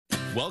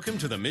Welcome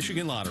to the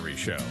Michigan Lottery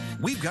Show.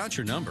 We've got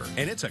your number,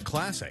 and it's a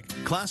classic.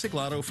 Classic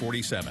Lotto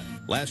 47.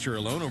 Last year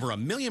alone, over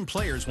 1 million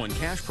players won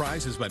cash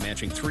prizes by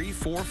matching 3,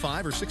 4,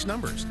 5, or 6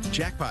 numbers.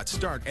 Jackpots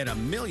start at $1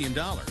 million,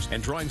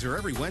 and drawings are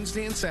every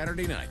Wednesday and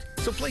Saturday night.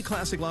 So play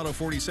Classic Lotto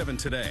 47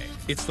 today.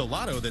 It's the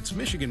lotto that's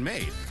Michigan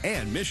made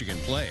and Michigan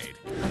played.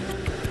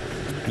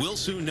 We'll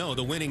soon know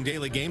the winning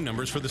daily game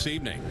numbers for this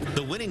evening.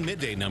 The winning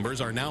midday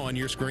numbers are now on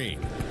your screen.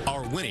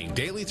 Our winning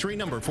daily 3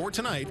 number for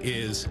tonight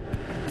is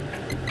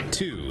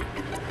 2,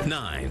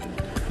 9,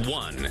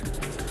 1.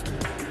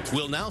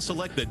 We'll now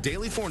select the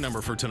daily 4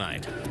 number for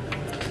tonight.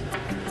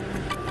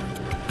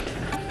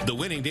 The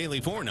winning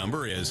daily 4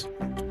 number is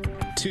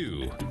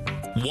 2,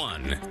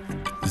 1,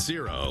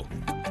 0,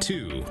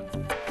 2.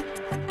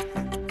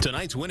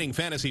 Tonight's winning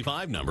Fantasy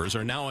 5 numbers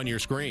are now on your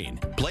screen.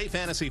 Play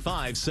Fantasy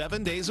 5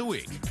 7 days a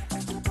week.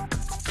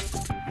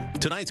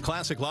 Tonight's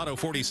Classic Lotto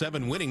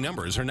 47 winning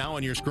numbers are now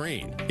on your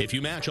screen. If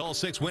you match all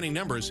 6 winning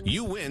numbers,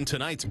 you win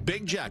tonight's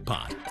big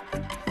jackpot.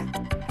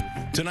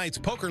 Tonight's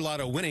Poker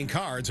Lotto winning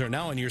cards are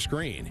now on your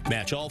screen.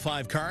 Match all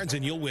 5 cards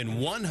and you'll win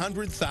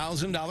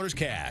 $100,000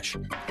 cash.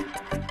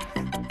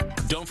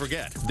 Don't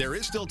forget, there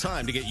is still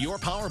time to get your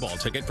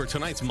Powerball ticket for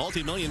tonight's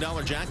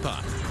multi-million-dollar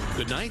jackpot.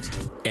 Good night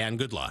and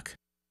good luck.